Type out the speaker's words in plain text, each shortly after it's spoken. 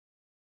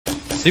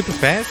super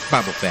fast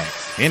Bible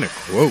facts, and a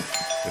quote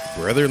with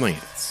Brother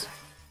Lance.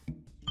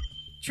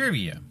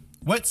 Trivia.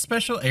 What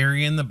special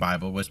area in the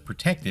Bible was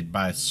protected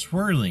by a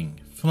swirling,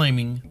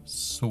 flaming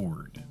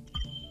sword?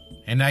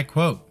 And I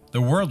quote,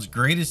 "The world's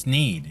greatest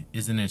need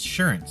is an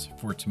assurance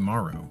for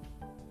tomorrow."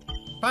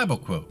 Bible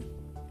quote.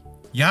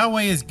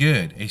 Yahweh is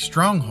good, a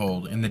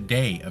stronghold in the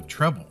day of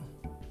trouble,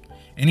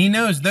 and he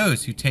knows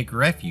those who take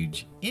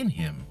refuge in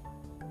him.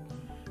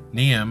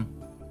 Nahum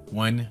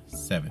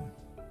 1:7.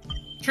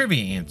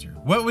 Trivia answer.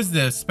 What was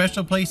the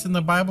special place in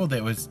the Bible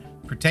that was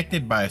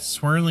protected by a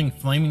swirling,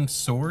 flaming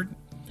sword?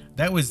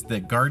 That was the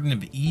Garden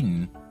of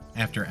Eden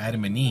after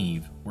Adam and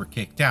Eve were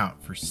kicked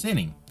out for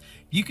sinning.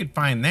 You could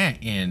find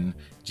that in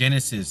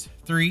Genesis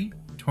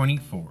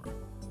 3:24.